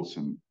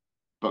important.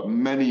 But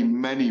many,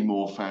 many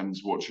more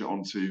fans watch it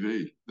on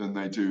TV than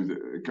they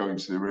do going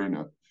to the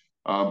arena.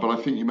 But I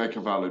think you make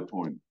a valid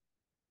point.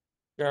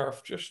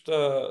 Gareth, just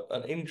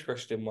an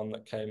interesting one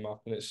that came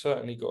up, and it's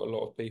certainly got a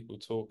lot of people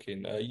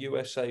talking.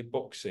 USA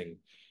Boxing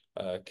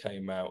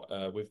came out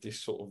with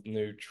this sort of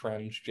new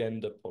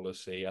transgender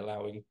policy,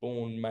 allowing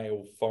born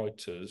male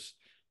fighters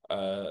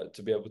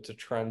to be able to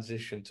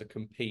transition to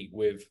compete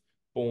with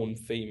born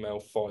female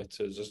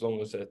fighters as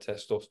long as their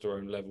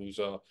testosterone levels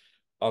are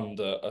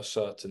under a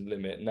certain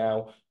limit.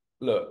 Now,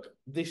 look,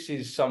 this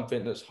is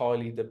something that's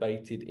highly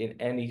debated in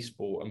any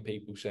sport, and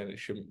people saying it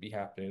shouldn't be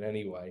happening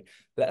anyway,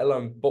 let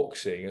alone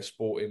boxing, a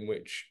sport in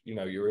which, you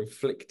know, you're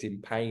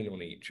inflicting pain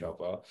on each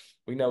other.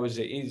 We know as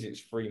it is,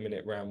 it's 3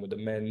 minute round with the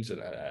men's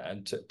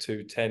and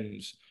 2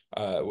 10s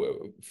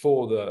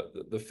for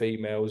the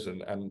females,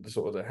 and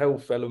sort of the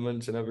health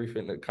elements and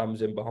everything that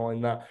comes in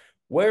behind that.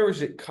 Where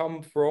has it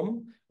come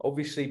from?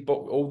 Obviously,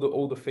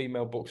 all the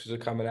female boxers are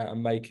coming out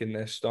and making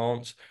their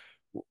stance.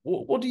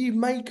 What do you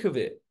make of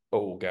it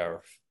all,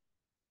 Gareth?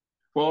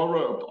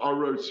 Well, I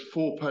wrote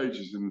 4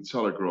 pages in the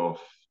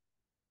Telegraph.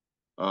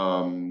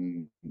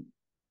 When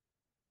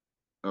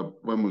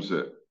was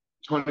it?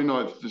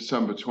 29th of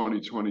December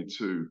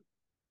 2022.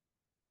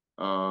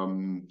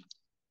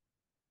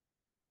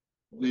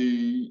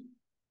 The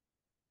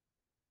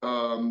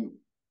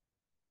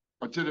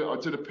I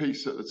did a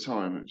piece at the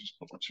time.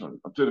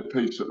 I did a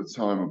piece at the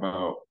time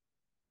about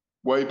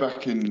way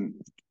back in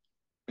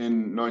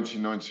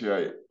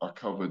 1998. I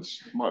covered,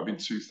 might have been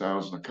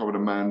 2000. I covered a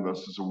man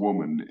versus a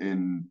woman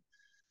in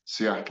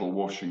Seattle,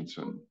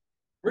 Washington.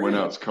 Really? Went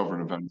out to cover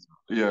an event.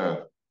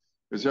 Yeah,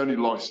 it's the only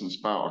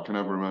licensed bout I can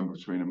ever remember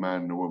between a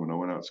man and a woman. I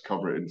went out to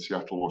cover it in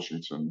Seattle,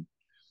 Washington.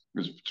 It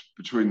was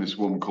between this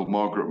woman called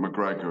Margaret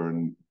McGregor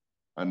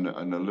and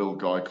a little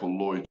guy called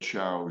Lloyd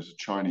Chow, who's a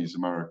Chinese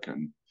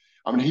American.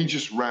 I mean, he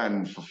just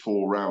ran for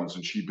 4 rounds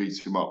and she beat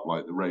him up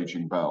like the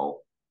Raging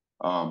Bell.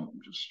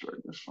 Just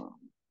straight this phone.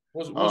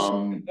 Was he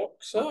a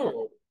boxer?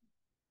 Or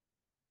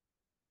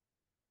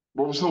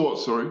What was the what?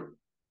 Sorry.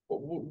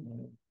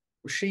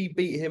 she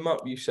beat him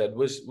up? You said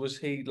was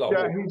he like?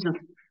 Yeah,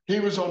 he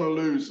was on a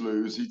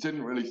lose-lose. He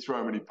didn't really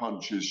throw many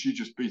punches. She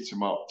just beat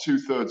him up.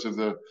 2/3 of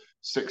the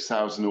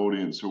 6,000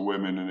 audience were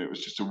women, and it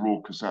was just a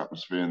raucous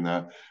atmosphere in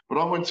there. But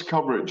I went to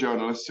cover it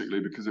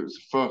journalistically because it was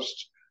the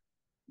first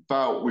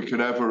bout we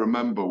could ever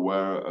remember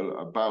where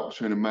a bout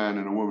between a man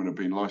and a woman had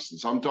been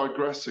licensed. I'm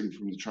digressing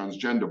from the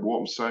transgender, but what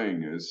I'm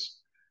saying is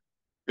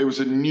it was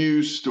a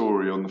news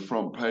story on the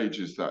front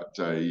pages that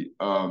day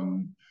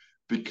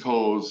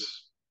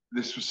because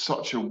this was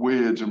such a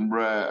weird and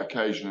rare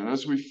occasion. And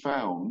as we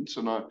found,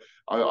 and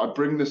I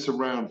bring this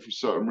around for a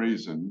certain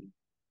reason,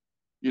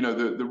 you know,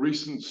 the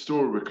recent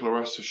story with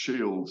Claressa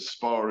Shields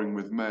sparring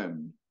with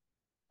men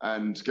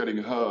and getting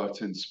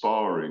hurt in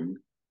sparring,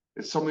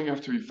 it's something you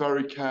have to be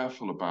very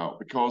careful about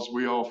because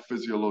we are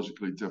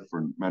physiologically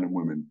different, men and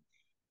women.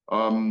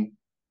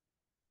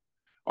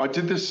 I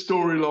did this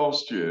story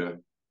last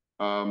year,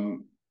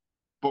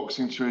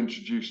 boxing to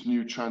introduce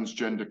new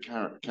transgender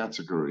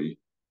category.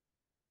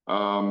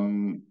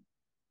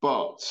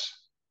 But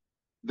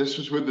this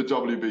was with the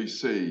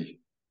WBC,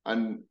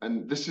 and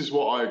this is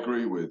what I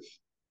agree with.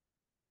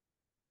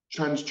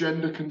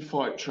 Transgender can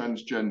fight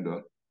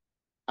transgender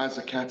as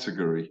a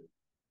category.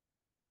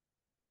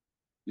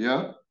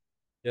 Yeah?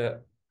 Yeah.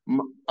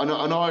 And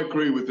I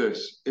agree with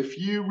this. If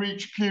you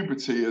reach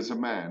puberty as a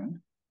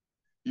man,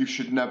 you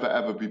should never,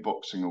 ever be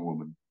boxing a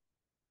woman.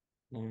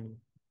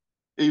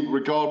 Even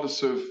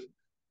regardless of,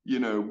 you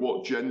know,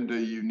 what gender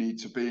you need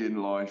to be in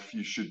life,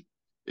 you should,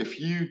 if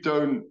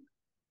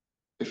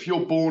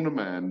you're born a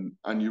man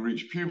and you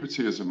reach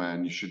puberty as a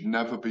man, you should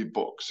never be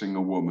boxing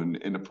a woman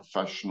in a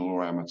professional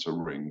or amateur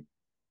ring.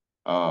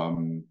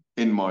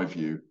 In my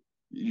view,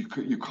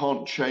 you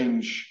can't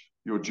change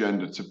your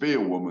gender to be a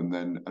woman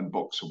then and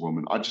box a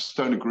woman. I just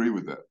don't agree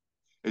with it.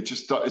 It's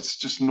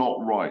just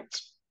not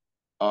right.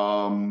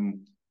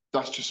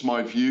 That's just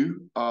my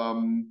view.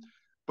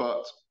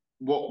 But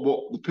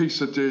what the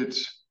piece I did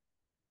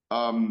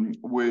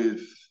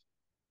with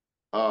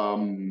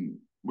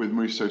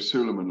Mauricio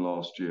Suleiman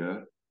last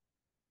year,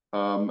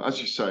 as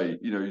you say,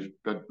 you know, you've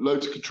had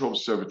loads of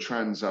controversy over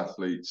trans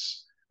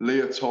athletes.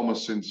 Leah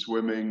Thomas in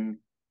swimming,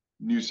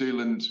 New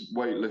Zealand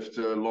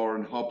weightlifter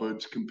Lauren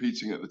Hubbard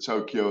competing at the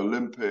Tokyo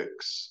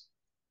Olympics.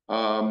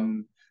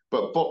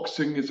 But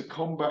boxing is a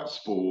combat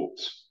sport.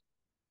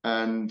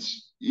 And,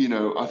 you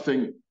know, I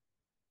think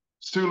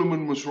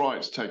Suleiman was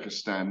right to take a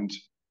stand.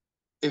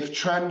 If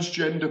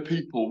transgender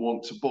people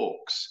want to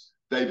box,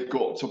 they've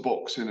got to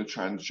box in a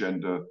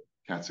transgender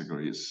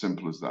category. It's as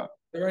simple as that.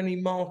 Is there any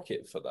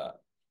market for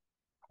that?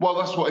 Well,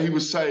 that's what he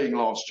was saying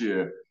last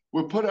year.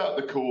 We'll put out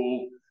the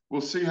call.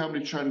 We'll see how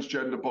many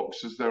transgender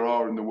boxers there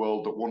are in the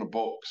world that want to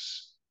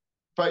box.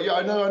 But yeah,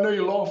 I know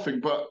you're laughing,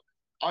 but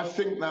I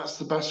think that's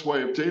the best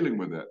way of dealing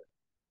with it.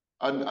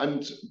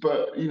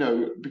 But you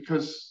know,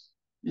 because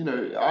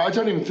I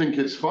don't even think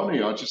it's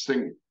funny. I just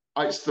think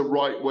it's the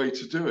right way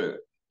to do it.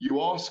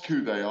 You ask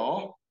who they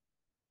are.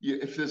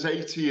 If there's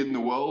 80 in the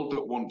world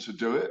that want to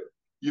do it,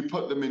 you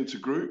put them into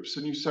groups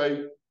and you say,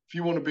 if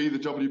you want to be the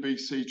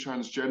WBC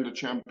transgender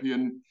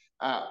champion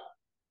at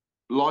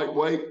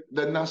lightweight,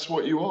 then that's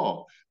what you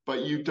are.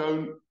 But you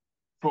don't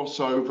cross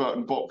over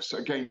and box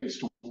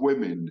against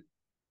women.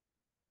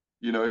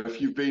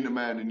 If you've been a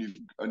man and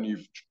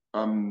you've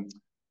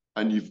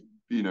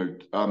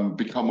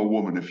become a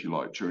woman, if you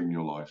like, during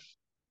your life.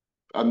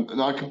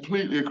 And I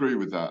completely agree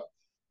with that.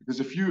 Because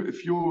if you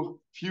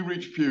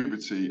reach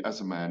puberty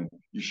as a man,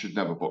 you should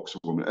never box a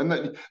woman.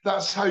 And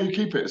that's how you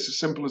keep it. It's as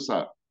simple as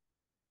that.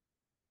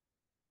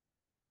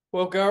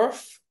 Well,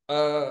 Gareth,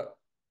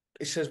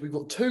 it says we've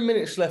got 2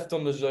 minutes left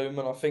on the Zoom,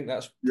 and I think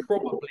that's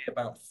probably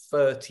about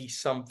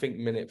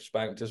 30-something minutes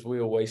banked, as we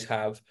always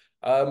have.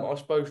 I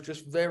suppose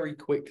just very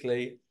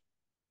quickly,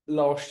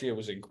 last year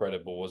was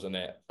incredible, wasn't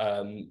it?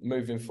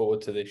 Moving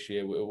forward to this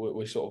year,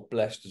 we're sort of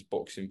blessed as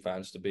boxing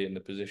fans to be in the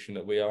position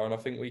that we are, and I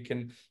think we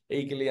can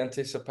eagerly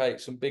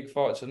anticipate some big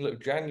fights. And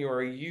look,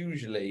 January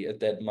usually a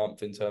dead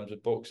month in terms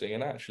of boxing,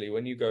 and actually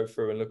when you go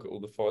through and look at all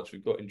the fights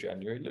we've got in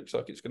January, it looks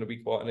like it's going to be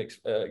quite an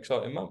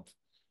exciting month.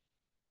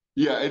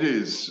 Yeah, it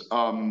is.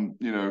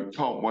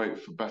 Can't wait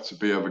for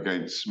Beterbiev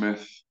against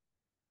Smith.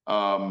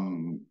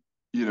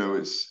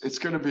 It's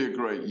going to be a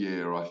great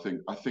year. I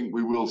think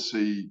we will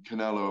see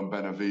Canelo and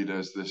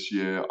Benavidez this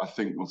year. I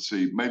think we'll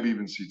maybe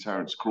even see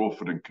Terence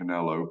Crawford and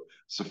Canelo.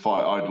 It's a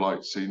fight I'd like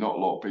to see. Not a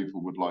lot of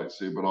people would like to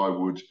see, but I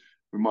would.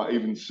 We might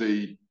even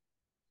see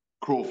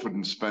Crawford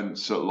and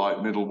Spence at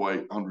light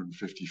middleweight,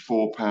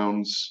 154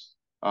 pounds.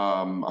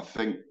 I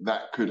think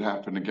that could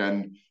happen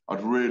again.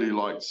 I'd really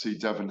like to see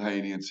Devin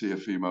Haney and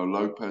Teofimo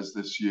Lopez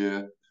this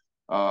year.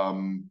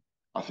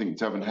 I think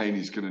Devin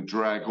Haney's going to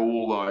drag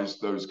all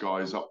those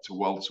guys up to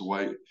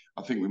welterweight.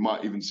 I think we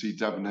might even see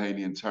Devin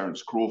Haney and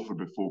Terence Crawford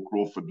before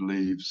Crawford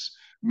leaves.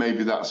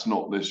 Maybe that's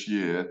not this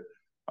year.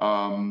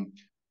 I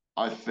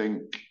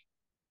think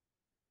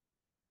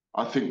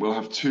we'll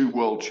have 2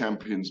 world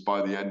champions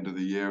by the end of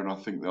the year, and I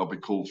think they'll be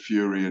called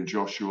Fury and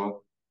Joshua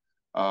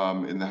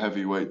in the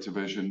heavyweight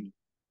division.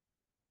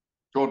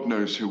 God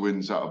knows who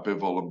wins out of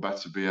Bivol and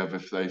Beterbiev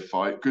if they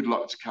fight. Good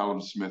luck to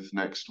Callum Smith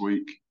next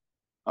week.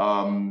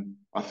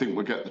 I think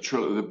we'll get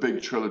the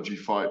big trilogy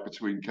fight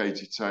between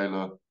Katie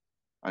Taylor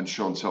and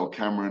Chantel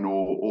Cameron,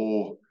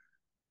 or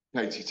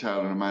Katie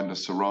Taylor and Amanda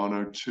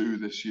Serrano 2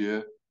 this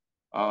year.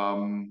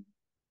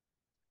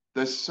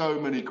 There's so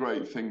many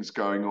great things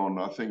going on.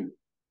 I think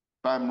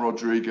Bam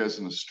Rodriguez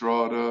and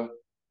Estrada.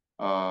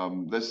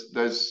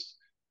 There's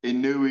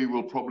Inouye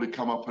will probably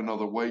come up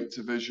another weight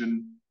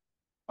division.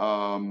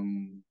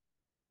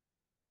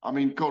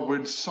 God, we're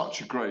in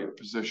such a great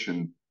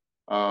position.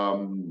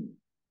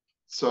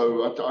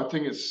 So I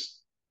think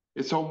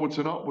it's onwards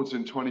and upwards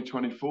in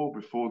 2024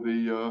 before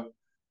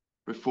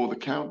the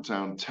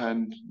countdown.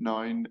 10,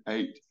 9,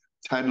 8,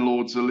 10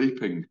 lords are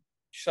leaping.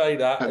 Say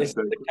that. It's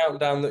the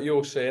countdown that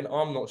you're seeing.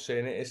 I'm not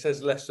seeing it. It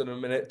says less than a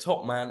minute.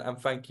 Top man, and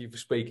thank you for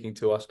speaking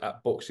to us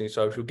at Boxing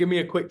Social. Give me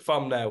a quick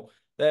thumbnail.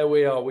 There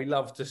we are. We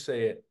love to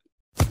see it.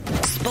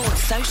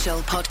 Sports Social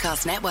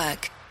Podcast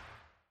Network.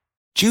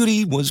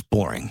 Judy was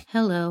boring.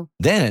 Hello.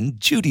 Then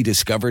Judy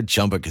discovered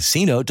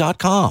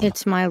ChumbaCasino.com.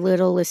 It's my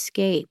little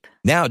escape.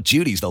 Now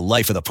Judy's the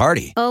life of the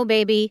party. Oh,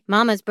 baby,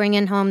 mama's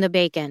bringing home the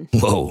bacon.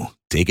 Whoa,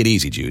 take it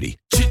easy, Judy.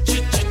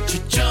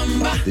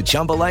 The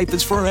Chumba life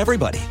is for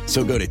everybody.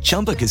 So go to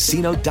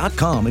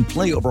ChumbaCasino.com and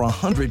play over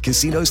 100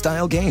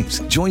 casino-style games.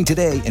 Join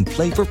today and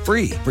play for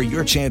free for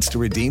your chance to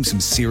redeem some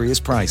serious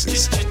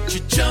prizes.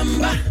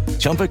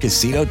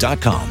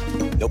 ChumbaCasino.com.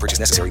 No purchase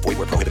necessary. Void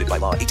where prohibited by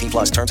law.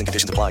 18+ terms and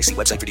conditions apply. See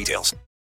website for details.